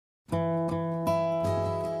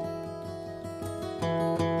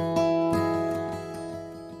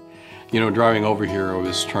You know, driving over here, I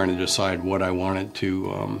was trying to decide what I wanted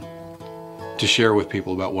to share with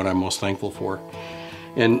people about what I'm most thankful for.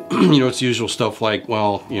 And, you know, it's usual stuff like,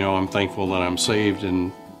 well, you know, I'm thankful that I'm saved,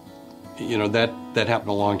 and, you know, that happened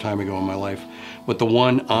a long time ago in my life. But the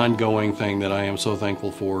one ongoing thing that I am so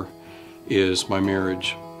thankful for is my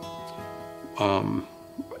marriage.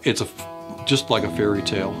 It's just like a fairy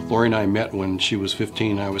tale. Lori and I met when she was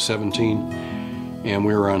 15, I was 17, and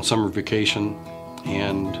we were on summer vacation,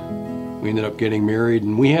 and we ended up getting married,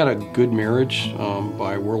 and we had a good marriage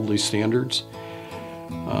by worldly standards.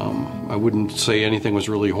 I wouldn't say anything was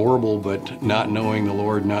really horrible, but not knowing the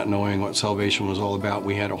Lord, not knowing what salvation was all about,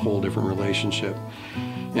 we had a whole different relationship.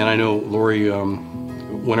 And I know Lori,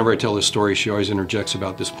 whenever I tell this story, she always interjects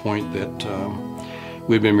about this point that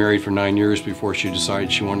we'd been married for 9 years before she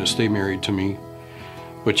decided she wanted to stay married to me.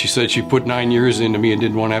 But she said she put 9 years into me and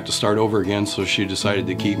didn't want to have to start over again, so she decided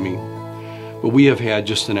to keep me. But we have had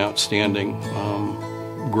just an outstanding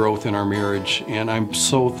growth in our marriage, and I'm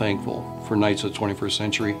so thankful for Knights of the 21st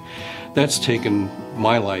Century. That's taken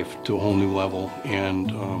my life to a whole new level,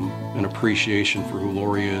 and an appreciation for who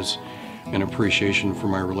Lori is, an appreciation for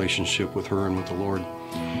my relationship with her and with the Lord.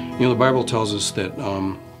 You know, the Bible tells us that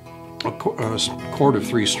a cord of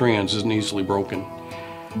 3 strands isn't easily broken.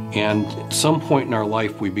 And at some point in our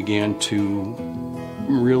life we began to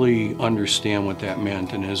really understand what that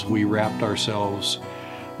meant, and as we wrapped ourselves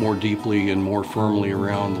more deeply and more firmly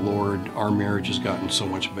around the Lord, our marriage has gotten so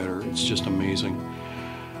much better. It's just amazing.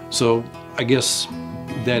 So I guess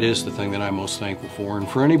that is the thing that I'm most thankful for. And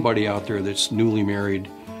for anybody out there that's newly married,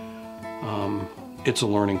 it's a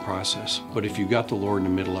learning process. But if you got the Lord in the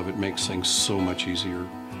middle of it, it makes things so much easier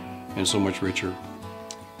and so much richer.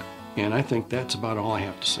 And I think that's about all I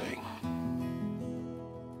have to say.